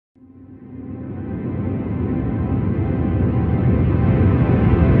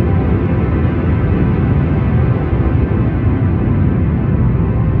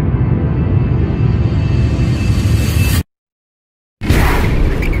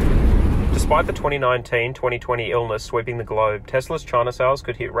Despite the 2019-2020 illness sweeping the globe, Tesla's China sales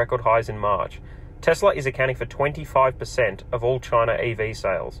could hit record highs in March. Tesla is accounting for 25% of all China EV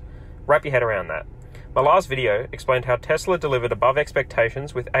sales. Wrap your head around that. My last video explained how Tesla delivered above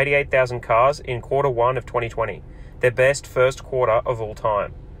expectations with 88,000 cars in Q1 of 2020, their best first quarter of all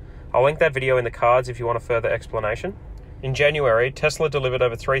time. I'll link that video in the cards if you want a further explanation. In January, Tesla delivered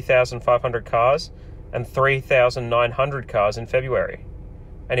over 3,500 cars and 3,900 cars in February.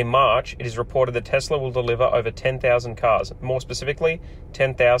 And in March, it is reported that Tesla will deliver over 10,000 cars, more specifically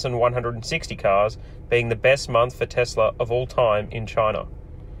 10,160 cars, being the best month for Tesla of all time in China,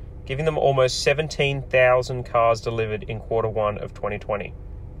 giving them almost 17,000 cars delivered in Q1 of 2020.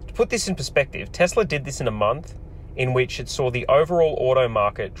 To put this in perspective, Tesla did this in a month in which it saw the overall auto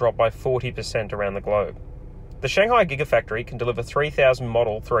market drop by 40% around the globe. The Shanghai Gigafactory can deliver 3,000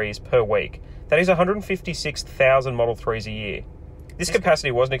 Model 3s per week. That is 156,000 Model 3s a year. This capacity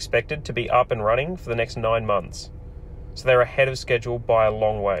wasn't expected to be up and running for the next 9 months, so they're ahead of schedule by a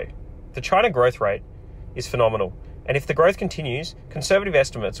long way. The China growth rate is phenomenal, and if the growth continues, conservative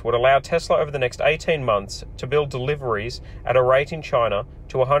estimates would allow Tesla over the next 18 months to build deliveries at a rate in China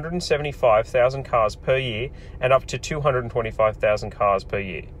to 175,000 cars per year and up to 225,000 cars per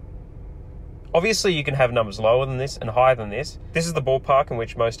year. Obviously, you can have numbers lower than this and higher than this. This is the ballpark in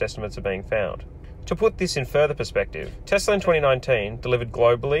which most estimates are being found. To put this in further perspective, Tesla in 2019 delivered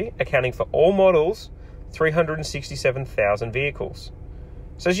globally, accounting for all models, 367,000 vehicles.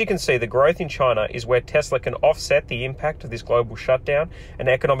 So as you can see, the growth in China is where Tesla can offset the impact of this global shutdown and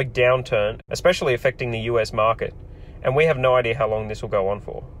economic downturn, especially affecting the US market. And we have no idea how long this will go on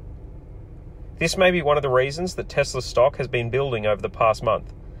for. This may be one of the reasons that Tesla's stock has been building over the past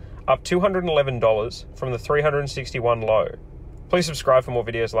month, up $211 from the $361 low. Please subscribe for more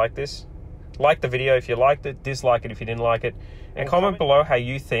videos like this. Like the video if you liked it, dislike it if you didn't like it, and comment below how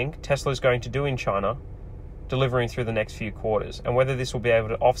you think Tesla is going to do in China, delivering through the next few quarters, and whether this will be able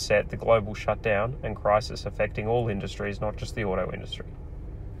to offset the global shutdown and crisis affecting all industries, not just the auto industry.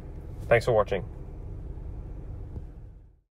 Thanks for watching.